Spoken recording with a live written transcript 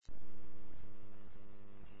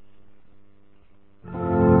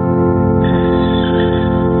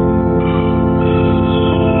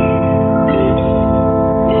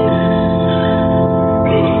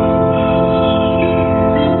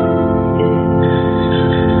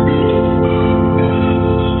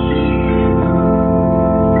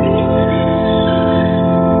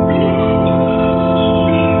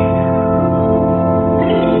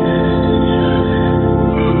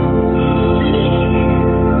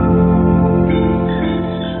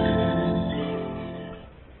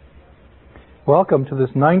Welcome to this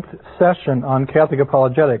 9th session on Catholic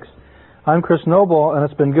Apologetics. I'm Chris Noble, and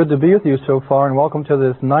it's been good to be with you so far, and welcome to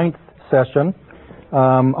this 9th session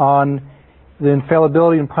on the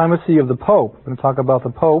infallibility and primacy of the Pope. We're going to talk about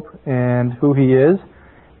the Pope and who he is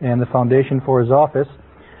and the foundation for his office.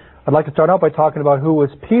 I'd like to start out by talking about who was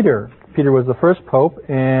Peter. Peter was the first Pope,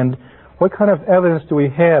 and what kind of evidence do we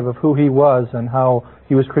have of who he was and how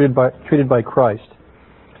he was treated by Christ?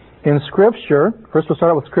 In Scripture, first we'll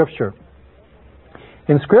start out with Scripture.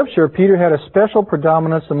 In Scripture, Peter had a special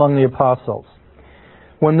predominance among the apostles.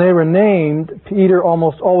 When they were named, Peter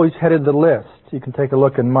almost always headed the list. You can take a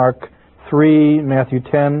look in Mark 3, Matthew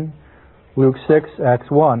 10, Luke 6, Acts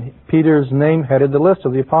 1. Peter's name headed the list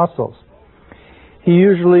of the apostles. He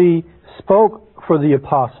usually spoke for the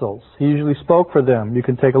apostles. He usually spoke for them. You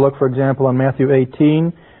can take a look, for example, on Matthew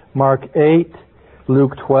 18, Mark 8,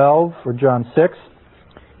 Luke 12, or John 6.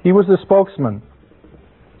 He was the spokesman.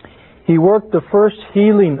 He worked the first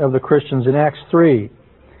healing of the Christians in Acts 3.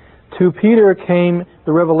 To Peter came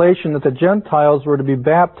the revelation that the Gentiles were to be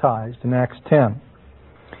baptized in Acts 10.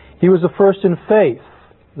 He was the first in faith,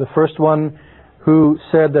 the first one who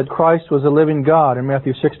said that Christ was a living God in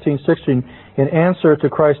Matthew 16:16, in answer to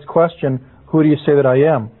Christ's question, "Who do you say that I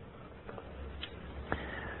am?"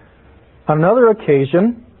 On another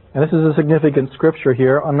occasion, and this is a significant scripture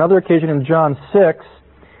here, on another occasion in John 6,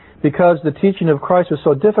 because the teaching of Christ was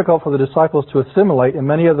so difficult for the disciples to assimilate, and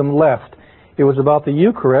many of them left. It was about the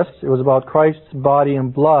Eucharist. It was about Christ's body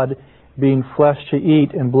and blood being flesh to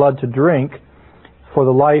eat and blood to drink for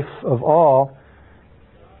the life of all.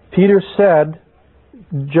 Peter said,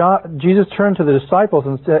 Jesus turned to the disciples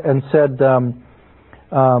and said,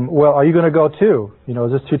 well, are you going to go too?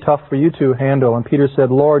 Is this too tough for you to handle? And Peter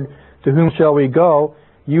said, Lord, to whom shall we go?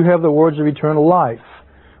 You have the words of eternal life.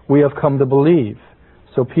 We have come to believe.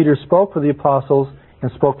 So Peter spoke for the apostles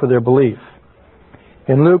and spoke for their belief.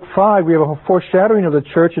 In Luke 5, we have a foreshadowing of the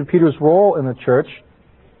church and Peter's role in the church.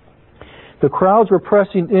 The crowds were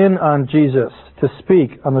pressing in on Jesus to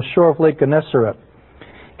speak on the shore of Lake Gennesaret.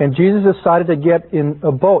 And Jesus decided to get in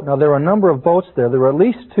a boat. Now, there were a number of boats there. There were at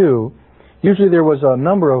least two. Usually there was a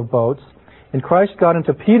number of boats. And Christ got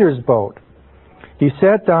into Peter's boat. He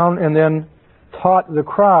sat down and then taught the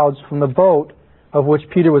crowds from the boat of which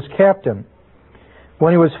Peter was captain.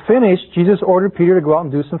 When he was finished, Jesus ordered Peter to go out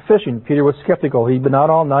and do some fishing. Peter was skeptical. He'd been out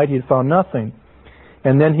all night. He had found nothing.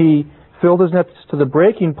 And then he filled his nets to the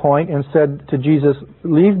breaking point and said to Jesus,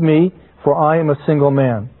 "Leave me, for I am a single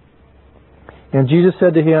man." And Jesus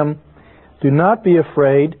said to him, "Do not be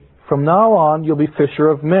afraid. From now on, you'll be fisher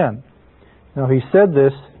of men." Now, he said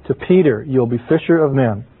this to Peter, "You'll be fisher of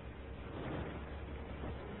men."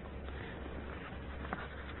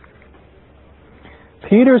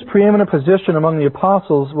 Peter's preeminent position among the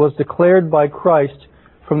apostles was declared by Christ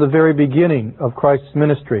from the very beginning of Christ's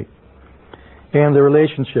ministry and the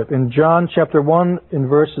relationship. In John chapter 1, in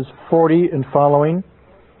verses 40 and following,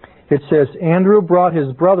 it says, Andrew brought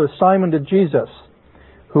his brother Simon to Jesus,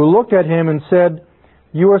 who looked at him and said,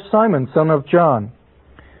 "You are Simon, son of John.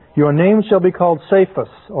 Your name shall be called Cephas,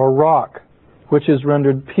 or Rock, which is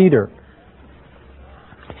rendered Peter."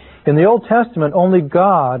 In the Old Testament, only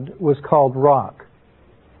God was called Rock.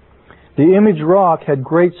 The image rock had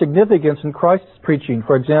great significance in Christ's preaching.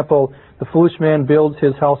 For example, the foolish man builds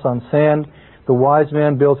his house on sand. The wise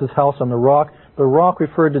man builds his house on the rock. The rock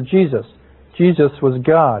referred to Jesus. Jesus was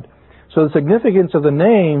God. So the significance of the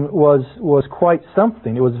name was quite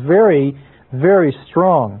something. It was very, very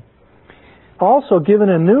strong. Also, given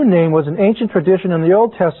a new name was an ancient tradition in the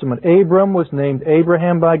Old Testament. Abram was named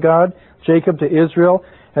Abraham by God, Jacob to Israel.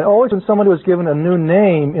 And always when somebody was given a new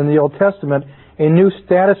name in the Old Testament, a new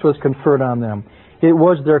status was conferred on them. It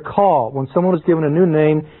was their call. When someone was given a new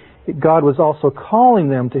name, God was also calling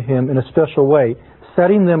them to Him in a special way,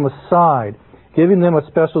 setting them aside, giving them a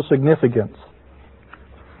special significance.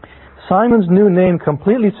 Simon's new name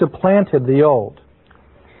completely supplanted the old.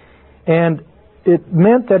 And it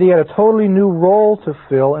meant that he had a totally new role to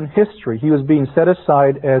fill in history. He was being set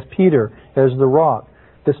aside as Peter, as the rock.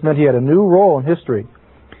 This meant he had a new role in history.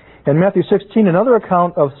 In Matthew 16, another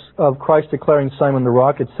account of Christ declaring Simon the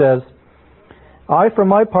rock, it says, "I for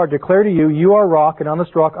my part declare to you, you are rock, and on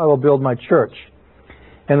this rock I will build my church.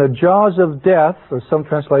 And the jaws of death," or some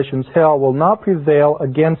translations, hell, "will not prevail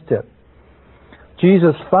against it."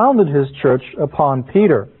 Jesus founded His church upon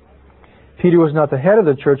Peter. Peter was not the head of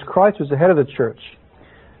the church, Christ was the head of the church.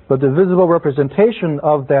 But the visible representation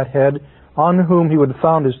of that head on whom He would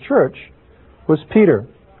found His church was Peter.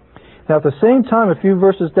 Now, at the same time, a few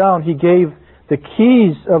verses down, He gave the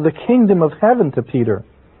keys of the kingdom of heaven to Peter.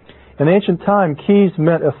 In ancient time, keys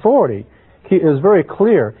meant authority. It was very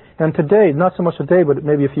clear. And today, not so much today, but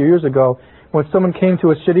maybe a few years ago, when someone came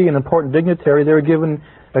to a city, an important dignitary, they were given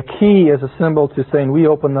a key as a symbol to saying, we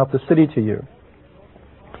open up the city to you.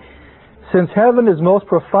 Since heaven is most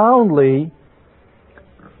profoundly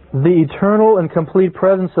the eternal and complete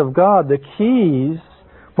presence of God, the keys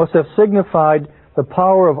must have signified the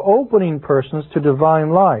power of opening persons to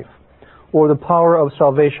divine life, or the power of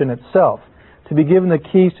salvation itself. To be given the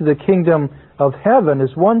keys to the kingdom of heaven is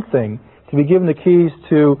one thing. To be given the keys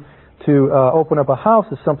to open up a house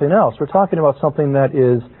is something else. We're talking about something that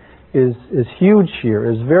is huge here,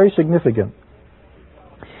 is very significant.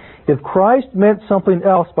 If Christ meant something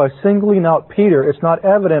else by singling out Peter, it's not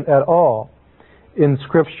evident at all in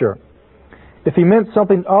Scripture. If he meant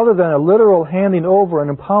something other than a literal handing over and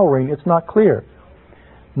empowering, it's not clear.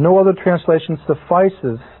 No other translation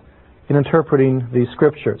suffices in interpreting these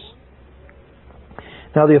Scriptures.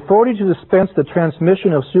 Now, the authority to dispense the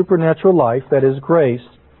transmission of supernatural life, that is grace,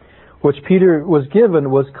 which Peter was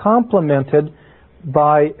given, was complemented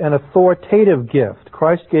by an authoritative gift.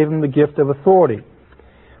 Christ gave him the gift of authority,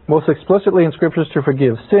 most explicitly in Scriptures to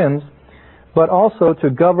forgive sins, but also to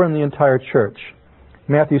govern the entire church.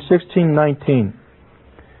 Matthew 16:19.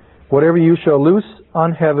 Whatever you shall loose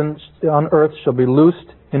on earth shall be loosed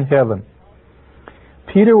in heaven.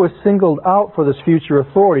 Peter was singled out for this future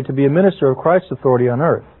authority, to be a minister of Christ's authority on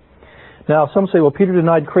earth. Now, some say, well, Peter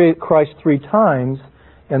denied Christ 3 times,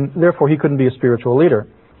 and therefore he couldn't be a spiritual leader.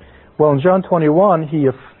 Well, in John 21,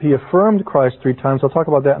 he affirmed Christ 3 times. I'll talk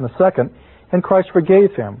about that in a second. And Christ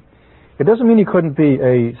forgave him. It doesn't mean he couldn't be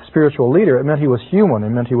a spiritual leader. It meant he was human. It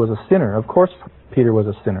meant he was a sinner. Of course, Peter was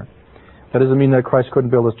a sinner. That doesn't mean that Christ couldn't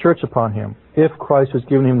build his church upon him, if Christ was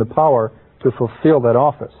giving him the power to fulfill that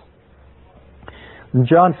office. In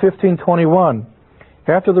John 15:21,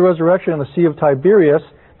 after the resurrection on the Sea of Tiberias,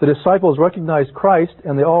 the disciples recognized Christ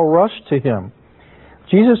and they all rushed to him.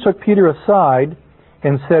 Jesus took Peter aside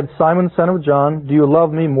and said, Simon, son of John, do you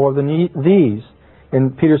love me more than these?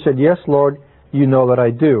 And Peter said, yes, Lord, you know that I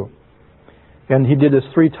do. And he did this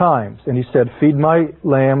 3 times. And he said, feed my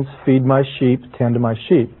lambs, feed my sheep, tend to my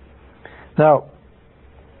sheep. Now,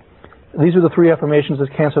 these are the 3 affirmations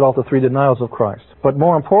that canceled out the 3 denials of Christ. But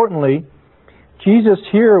more importantly, Jesus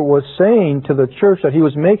here was saying to the church that he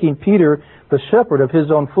was making Peter the shepherd of his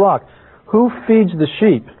own flock. Who feeds the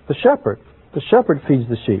sheep? The shepherd. The shepherd feeds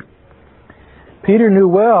the sheep. Peter knew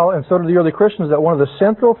well, and so did the early Christians, that one of the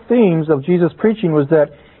central themes of Jesus' preaching was that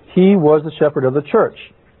he was the shepherd of the church.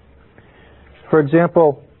 For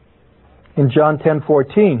example, in John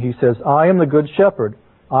 10:14, he says, I am the good shepherd.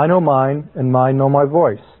 I know mine, and mine know my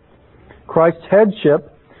voice. Christ's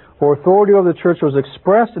headship or authority over the church was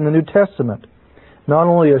expressed in the New Testament, not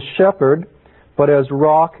only as shepherd, but as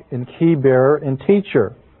rock and key bearer and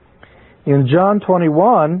teacher. In John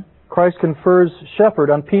 21, Christ confers shepherd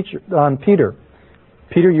on Peter.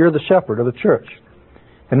 Peter, you're the shepherd of the church.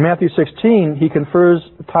 In Matthew 16, he confers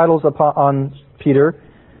titles on Peter,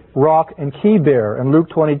 rock and key bearer. In Luke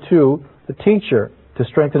 22, the teacher, to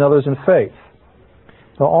strengthen others in faith.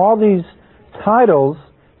 Now, all these titles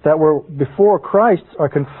that were before Christ are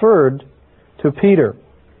conferred to Peter.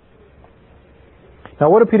 Now,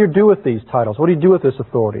 what did Peter do with these titles? What did he do with this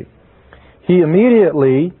authority? He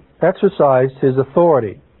immediately exercised his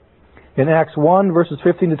authority. In Acts 1, verses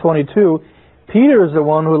 15 to 22, Peter is the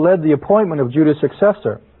one who led the appointment of Judas'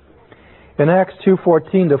 successor. In Acts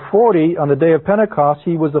 2:14 to 40, on the day of Pentecost,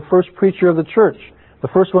 he was the first preacher of the church, the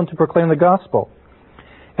first one to proclaim the gospel.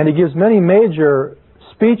 And he gives many major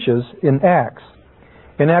speeches in Acts.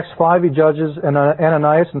 In Acts 5, he judges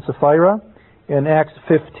Ananias and Sapphira. In Acts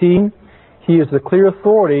 15, he is the clear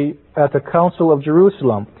authority at the Council of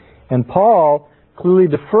Jerusalem. And Paul clearly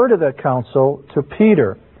deferred to that council to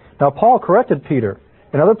Peter. Now, Paul corrected Peter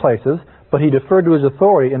in other places, but he deferred to his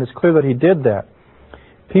authority, and it's clear that he did that.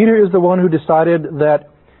 Peter is the one who decided that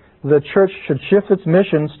the church should shift its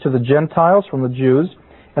missions to the Gentiles from the Jews,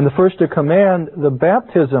 and the first to command the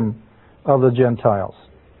baptism of the Gentiles.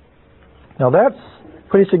 Now, that's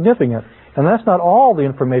pretty significant, and that's not all the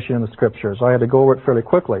information in the Scriptures. I had to go over it fairly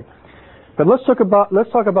quickly. But let's talk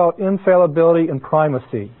about infallibility and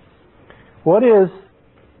primacy. What is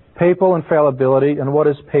papal infallibility and what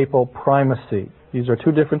is papal primacy? These are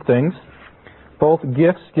 2 different things. Both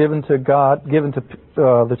gifts given to God, given to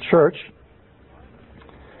the church.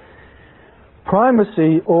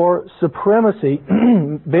 Primacy or supremacy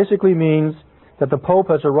basically means that the Pope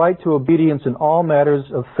has a right to obedience in all matters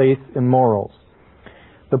of faith and morals.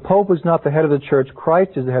 The Pope is not the head of the church.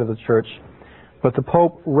 Christ is the head of the church. But the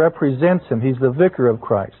Pope represents him. He's the vicar of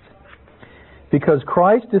Christ. Because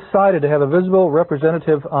Christ decided to have a visible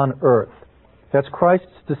representative on earth. That's Christ's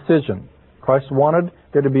decision. Christ wanted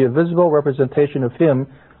there to be a visible representation of Him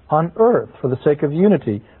on earth for the sake of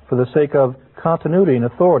unity, for the sake of continuity and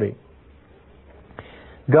authority.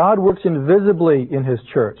 God works invisibly in His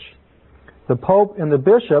church. The Pope and the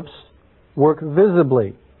bishops work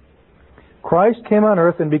visibly. Christ came on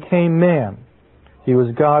earth and became man. He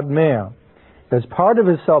was God-man. As part of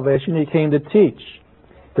His salvation, He came to teach.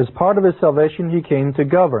 As part of His salvation, He came to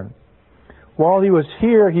govern. While He was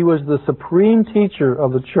here, He was the supreme teacher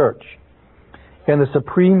of the church and the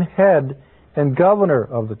supreme head and governor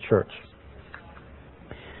of the church.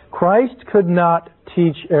 Christ could not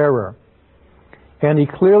teach error, and He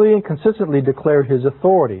clearly and consistently declared His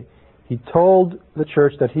authority. He told the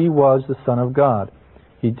church that He was the Son of God.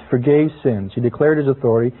 He forgave sins. He declared His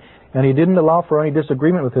authority, and He didn't allow for any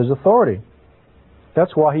disagreement with His authority.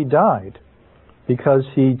 That's why He died, because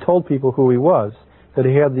He told people who He was, that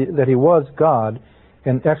He was God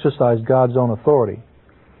and exercised God's own authority.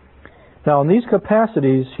 Now, in these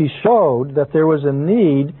capacities, He showed that there was a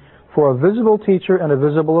need for a visible teacher and a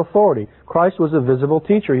visible authority. Christ was a visible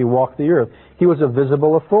teacher. He walked the earth. He was a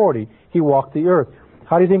visible authority. He walked the earth.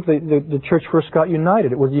 How do you think the church first got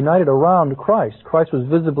united? It was united around Christ. Christ was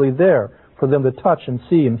visibly there for them to touch and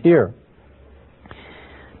see and hear.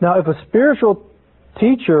 Now, if a spiritual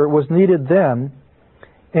teacher was needed then,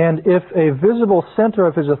 and if a visible center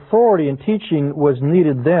of His authority and teaching was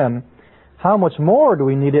needed then, how much more do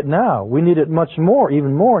we need it now? We need it much more,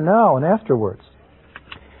 even more now and afterwards.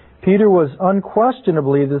 Peter was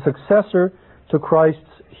unquestionably the successor to Christ's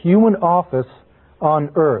human office on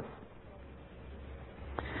earth.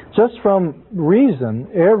 Just from reason,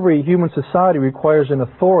 every human society requires an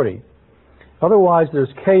authority. Otherwise, there's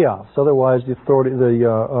chaos. Otherwise, the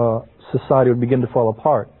society would begin to fall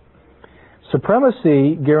apart.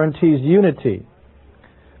 Supremacy guarantees unity.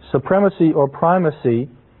 Supremacy or primacy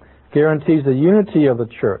guarantees the unity of the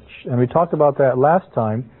church. And we talked about that last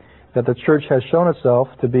time, that the church has shown itself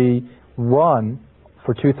to be one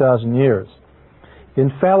for 2,000 years.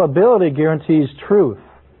 Infallibility guarantees truth,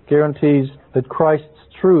 guarantees that Christ's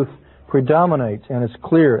truth predominates and is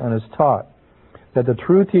clear and is taught, that the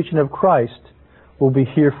true teaching of Christ will be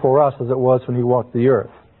here for us as it was when He walked the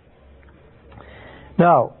earth.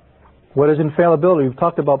 Now, what is infallibility? We've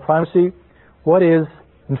talked about primacy. What is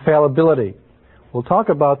infallibility? We'll talk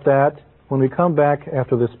about that when we come back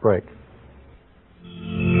after this break.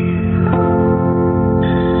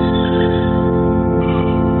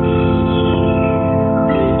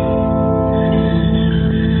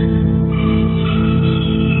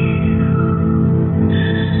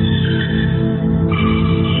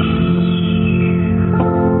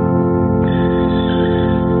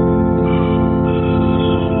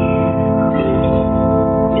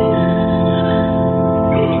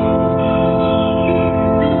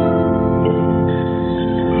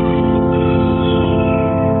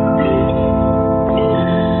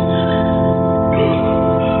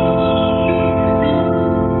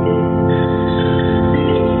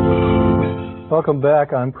 Welcome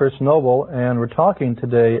back. I'm Chris Noble, and we're talking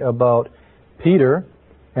today about Peter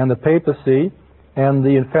and the papacy and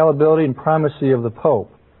the infallibility and primacy of the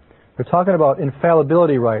Pope. We're talking about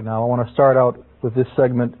infallibility right now. I want to start out with this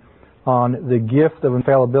segment on the gift of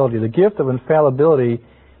infallibility. The gift of infallibility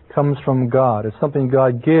comes from God. It's something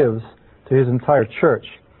God gives to His entire church.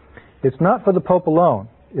 It's not for the Pope alone.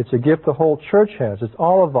 It's a gift the whole church has. It's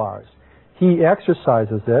all of ours. He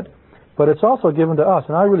exercises it, but it's also given to us,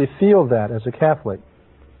 and I really feel that as a Catholic.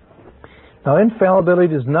 Now,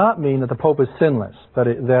 infallibility does not mean that the Pope is sinless,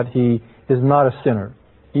 that he is not a sinner.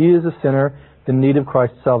 He is a sinner in need of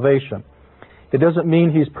Christ's salvation. It doesn't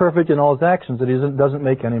mean he's perfect in all his actions, that he doesn't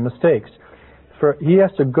make any mistakes. He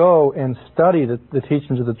has to go and study the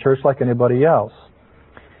teachings of the church like anybody else.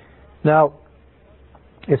 Now,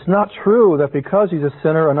 it's not true that because he's a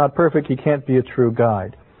sinner or not perfect, he can't be a true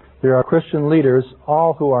guide. There are Christian leaders,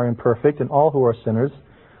 all who are imperfect and all who are sinners,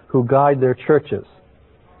 who guide their churches.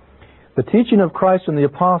 The teaching of Christ and the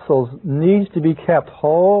apostles needs to be kept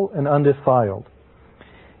whole and undefiled.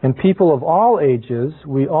 And people of all ages,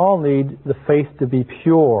 we all need the faith to be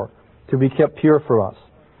pure, to be kept pure for us.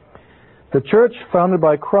 The church founded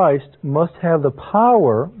by Christ must have the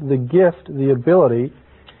power, the gift, the ability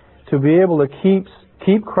to be able to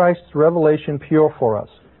keep Christ's revelation pure for us,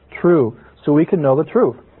 true, so we can know the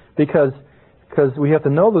truth. Because we have to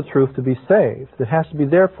know the truth to be saved. It has to be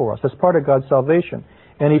there for us. That's part of God's salvation.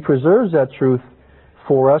 And He preserves that truth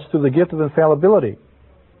for us through the gift of infallibility.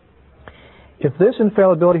 If this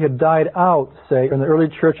infallibility had died out, say, in the early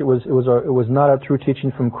church, it was not a true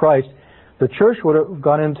teaching from Christ, the church would have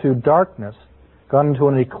gone into darkness, gone into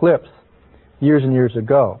an eclipse years and years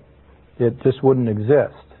ago. It just wouldn't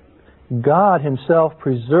exist. God himself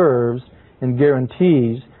preserves and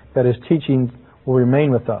guarantees that his teaching will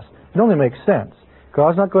remain with us. It only makes sense.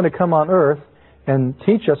 God's not going to come on earth and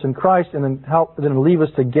teach us in Christ and then leave us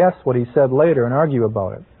to guess what he said later and argue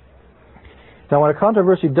about it. Now, when a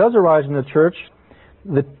controversy does arise in the church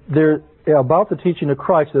about the teaching of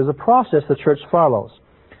Christ, there's a process the church follows.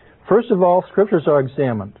 First of all, scriptures are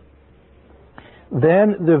examined.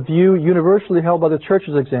 Then the view universally held by the church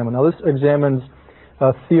is examined. Now, this examines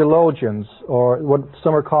theologians, or what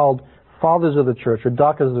some are called fathers of the church, or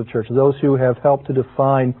doctors of the church, those who have helped to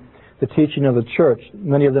define the teaching of the church.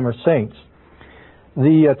 Many of them are saints.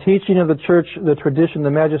 The teaching of the church, the tradition,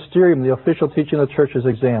 the magisterium, the official teaching of the church is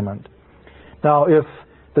examined. Now, if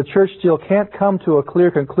the church still can't come to a clear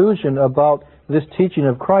conclusion about this teaching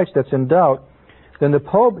of Christ that's in doubt, then the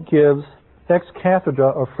Pope gives ex cathedra,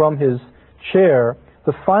 or from his chair,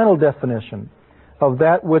 the final definition of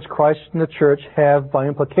that which Christ and the church have, by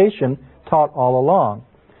implication, taught all along.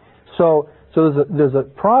 So there's a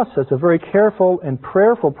process, a very careful and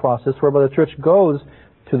prayerful process, whereby the church goes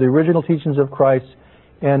to the original teachings of Christ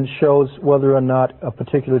and shows whether or not a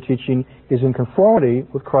particular teaching is in conformity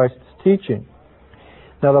with Christ's teaching.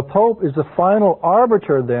 Now, the Pope is the final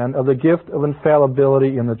arbiter, then, of the gift of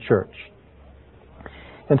infallibility in the church.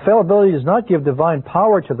 Infallibility does not give divine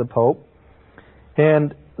power to the Pope,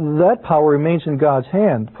 and that power remains in God's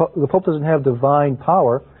hand. The Pope doesn't have divine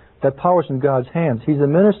power. That power is in God's hands. He's the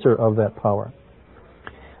minister of that power.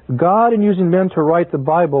 God, in using men to write the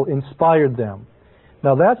Bible, inspired them.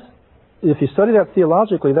 Now, if you study that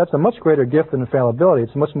theologically, that's a much greater gift than infallibility.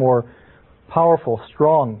 It's a much more powerful,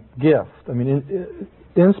 strong gift. I mean,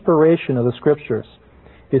 inspiration of the Scriptures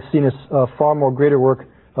is seen as a far more greater work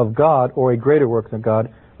of God, or a greater work than God,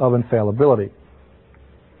 of infallibility.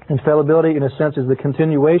 Infallibility, in a sense, is the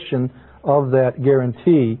continuation of that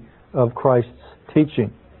guarantee of Christ's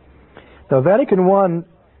teaching. Now, Vatican I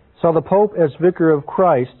saw the Pope as vicar of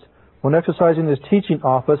Christ when exercising his teaching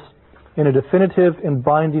office in a definitive and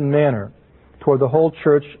binding manner toward the whole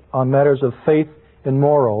church on matters of faith and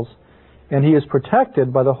morals, and he is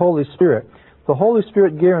protected by the Holy Spirit. The Holy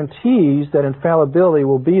Spirit guarantees that infallibility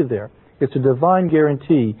will be there. It's a divine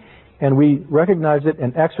guarantee, and we recognize it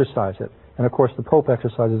and exercise it. And of course, the Pope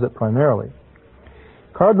exercises it primarily.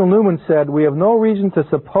 Cardinal Newman said, "We have no reason to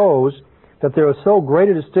suppose that there is so great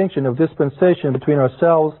a distinction of dispensation between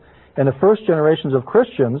ourselves and the first generations of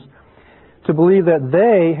Christians to believe that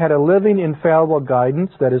they had a living, infallible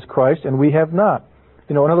guidance, that is Christ, and we have not."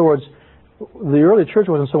 In other words, the early church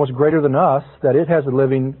wasn't so much greater than us that it has a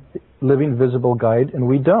living, visible guide, and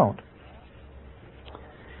we don't.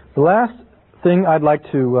 The last thing I'd like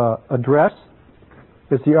to address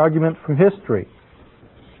is the argument from history.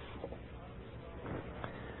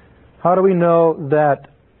 How do we know that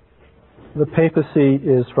the papacy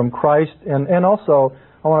is from Christ? And also,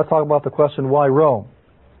 I want to talk about the question, why Rome?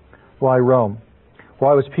 Why Rome?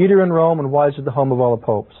 Why was Peter in Rome, and why is it the home of all the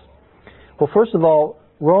popes? Well, first of all,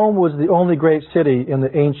 Rome was the only great city in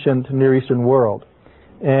the ancient Near Eastern world.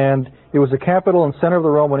 And it was the capital and center of the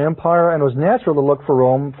Roman Empire, and it was natural to look for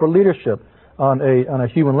Rome for leadership on a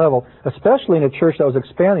human level, especially in a church that was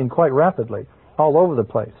expanding quite rapidly all over the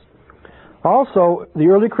place. Also, the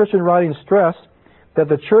early Christian writings stress that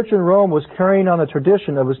the church in Rome was carrying on the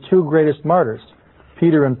tradition of its two greatest martyrs,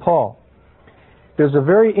 Peter and Paul. There's a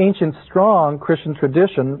very ancient, strong Christian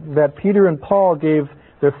tradition that Peter and Paul gave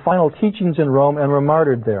their final teachings in Rome and were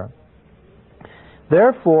martyred there.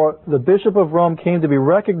 Therefore, the Bishop of Rome came to be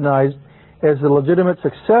recognized as the legitimate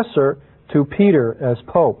successor to Peter as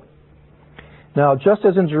Pope. Now, just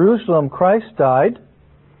as in Jerusalem Christ died,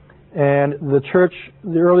 and the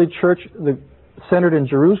early church, centered in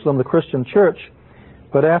Jerusalem, the Christian church,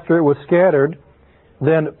 but after it was scattered,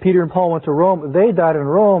 then Peter and Paul went to Rome. They died in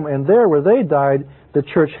Rome, and there where they died, the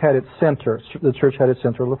church had its center. The church had its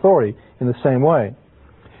central authority in the same way.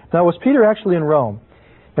 Now, was Peter actually in Rome?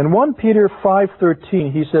 In 1 Peter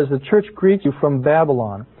 5:13, he says, "The church greets you from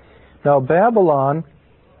Babylon." Now, Babylon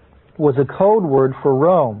was a code word for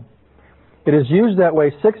Rome. It is used that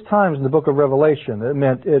way 6 times in the book of Revelation. It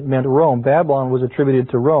meant Rome. Babylon was attributed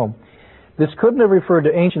to Rome. This couldn't have referred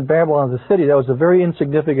to ancient Babylon as a city. That was a very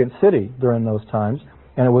insignificant city during those times,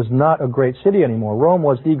 and it was not a great city anymore. Rome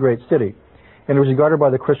was the great city, and it was regarded by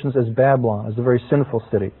the Christians as Babylon, as a very sinful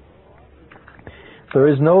city. There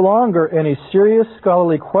is no longer any serious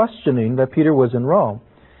scholarly questioning that Peter was in Rome.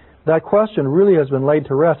 That question really has been laid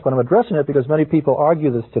to rest, but I'm addressing it because many people argue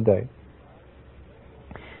this today.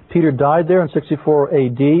 Peter died there in 64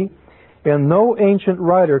 AD, and no ancient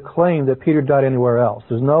writer claimed that Peter died anywhere else.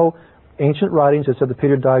 There's no ancient writings that said that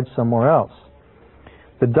Peter died somewhere else.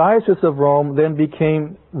 The Diocese of Rome then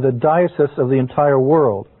became the diocese of the entire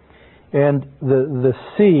world, and the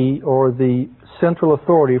see, or the central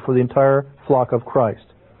authority for the entire flock of Christ.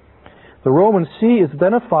 The Roman see is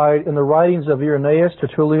identified in the writings of Irenaeus,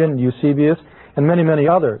 Tertullian, Eusebius, and many, many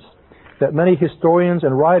others, that many historians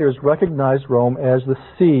and writers recognize Rome as the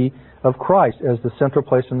see of Christ, as the central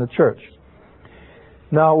place in the church.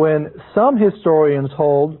 Now, when some historians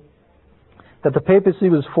hold that the papacy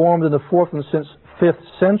was formed in the 4th and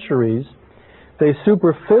 5th centuries, they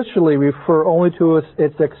superficially refer only to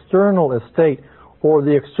its external estate or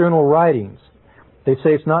the external writings. They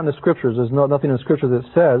say it's not in the Scriptures. There's nothing in the Scripture that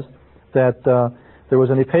says that there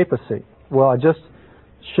was any papacy. Well, I just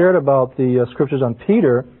shared about the Scriptures on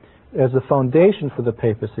Peter as the foundation for the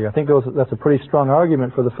papacy. I think that's a pretty strong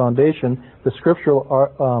argument for the foundation, the scriptural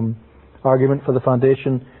argument for the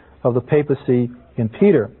foundation of the papacy in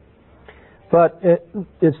Peter. But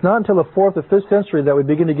it's not until the 4th or 5th century that we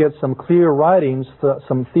begin to get some clear writings,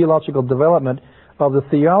 some theological development of the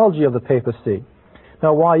theology of the papacy.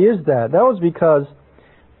 Now, why is that? That was because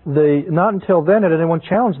not until then had anyone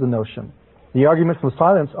challenged the notion. The argument from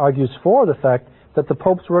silence argues for the fact that the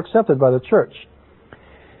popes were accepted by the church.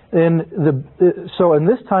 So in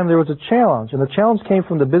this time there was a challenge, and the challenge came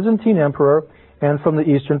from the Byzantine emperor and from the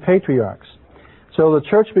Eastern patriarchs. So the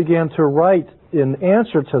church began to write in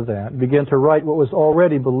answer to that, began to write what was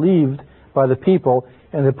already believed by the people,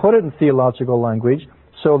 and to put it in theological language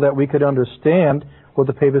so that we could understand what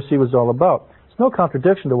the papacy was all about. There's no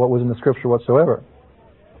contradiction to what was in the Scripture whatsoever.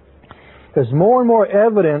 As more and more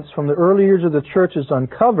evidence from the early years of the church is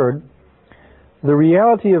uncovered, the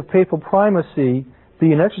reality of papal primacy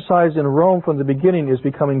being exercised in Rome from the beginning is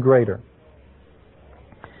becoming greater.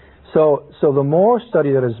 So the more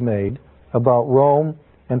study that is made about Rome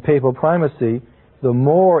and papal primacy, the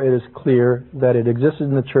more it is clear that it existed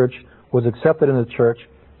in the church, was accepted in the church,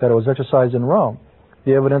 that it was exercised in Rome.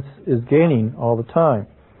 The evidence is gaining all the time.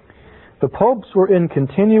 The popes were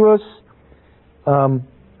continuous. There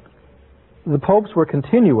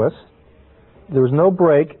was no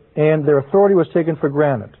break, and their authority was taken for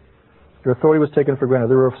granted. There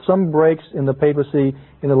were some breaks in the papacy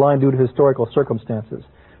in the line due to historical circumstances,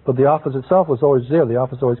 but the office itself was always there. The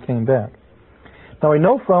office always came back. Now we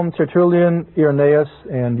know from Tertullian, Irenaeus,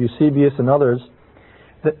 and Eusebius and others,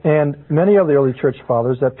 and many of the early church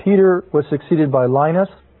fathers, that Peter was succeeded by Linus.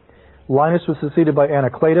 Linus was succeeded by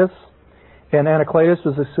Anacletus, and Anacletus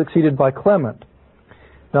was succeeded by Clement.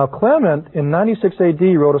 Now Clement, in 96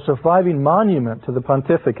 AD, wrote a surviving monument to the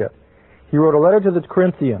pontificate. He wrote a letter to the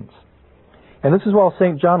Corinthians, and this is while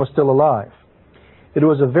St. John was still alive. It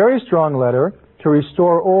was a very strong letter to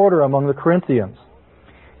restore order among the Corinthians.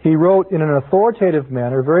 He wrote in an authoritative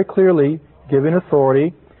manner, very clearly giving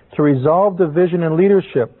authority to resolve division in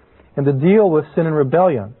leadership and to deal with sin and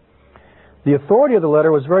rebellion. The authority of the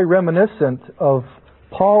letter was very reminiscent of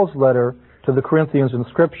Paul's letter to the Corinthians in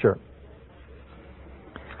Scripture.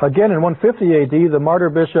 Again, in 150 AD, the martyr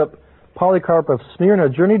bishop Polycarp of Smyrna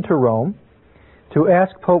journeyed to Rome to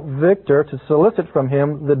ask Pope Victor to solicit from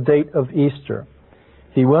him the date of Easter.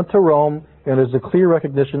 He went to Rome, and there's a clear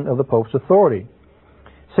recognition of the Pope's authority.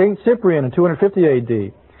 St. Cyprian in 250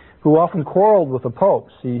 AD, who often quarreled with the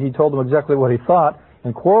popes. He told them exactly what he thought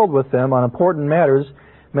and quarreled with them on important matters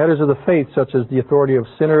of the faith, such as the authority of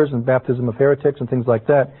sinners and baptism of heretics and things like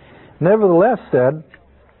that. Nevertheless said,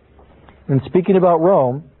 in speaking about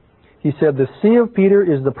Rome, he said, "The See of Peter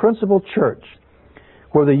is the principal church,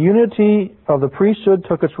 where the unity of the priesthood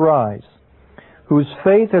took its rise, whose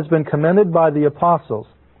faith has been commended by the apostles,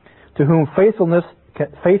 to whom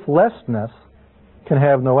faithlessness can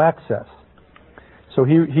have no access." So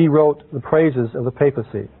he wrote the praises of the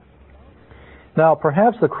papacy. Now,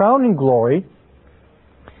 perhaps the crowning glory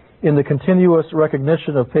in the continuous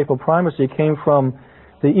recognition of papal primacy came from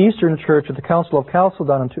the Eastern Church at the Council of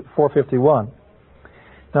Chalcedon in 451.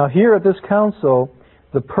 Now, here at this council,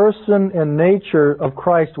 the person and nature of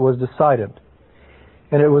Christ was decided,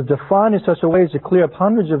 and it was defined in such a way as to clear up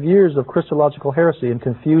hundreds of years of Christological heresy and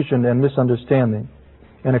confusion and misunderstanding,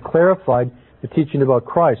 and it clarified the teaching about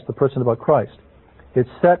Christ, the person about Christ. It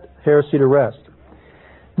set heresy to rest.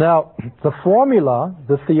 Now, the formula,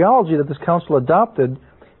 the theology that this council adopted,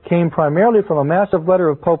 came primarily from a massive letter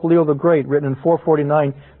of Pope Leo the Great, written in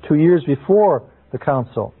 449, 2 years before the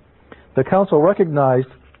council. The council recognized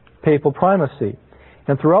papal primacy,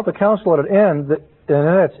 and throughout the council at its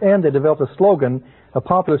end, they developed a slogan, a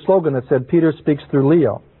popular slogan that said, "Peter speaks through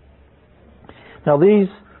Leo." Now, these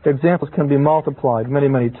examples can be multiplied many,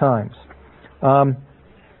 many times. But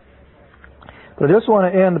I just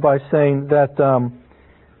want to end by saying that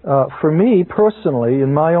For me personally,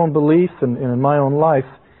 in my own belief and in my own life,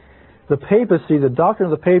 the papacy, the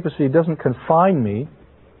doctrine of the papacy doesn't confine me.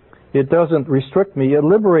 It doesn't restrict me. It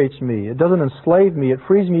liberates me. It doesn't enslave me. It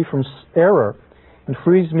frees me from error and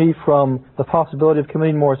frees me from the possibility of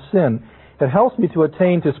committing more sin. It helps me to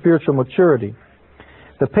attain to spiritual maturity.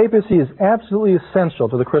 The papacy is absolutely essential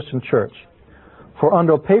to the Christian church. For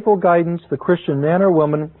under papal guidance, the Christian man or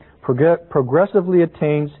woman progressively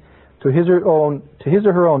attains to his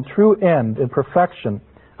or her own true end and perfection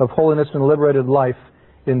of holiness and liberated life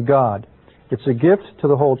in God. It's a gift to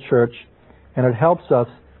the whole church, and it helps us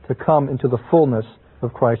to come into the fullness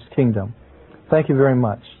of Christ's kingdom. Thank you very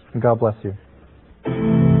much, and God bless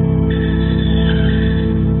you.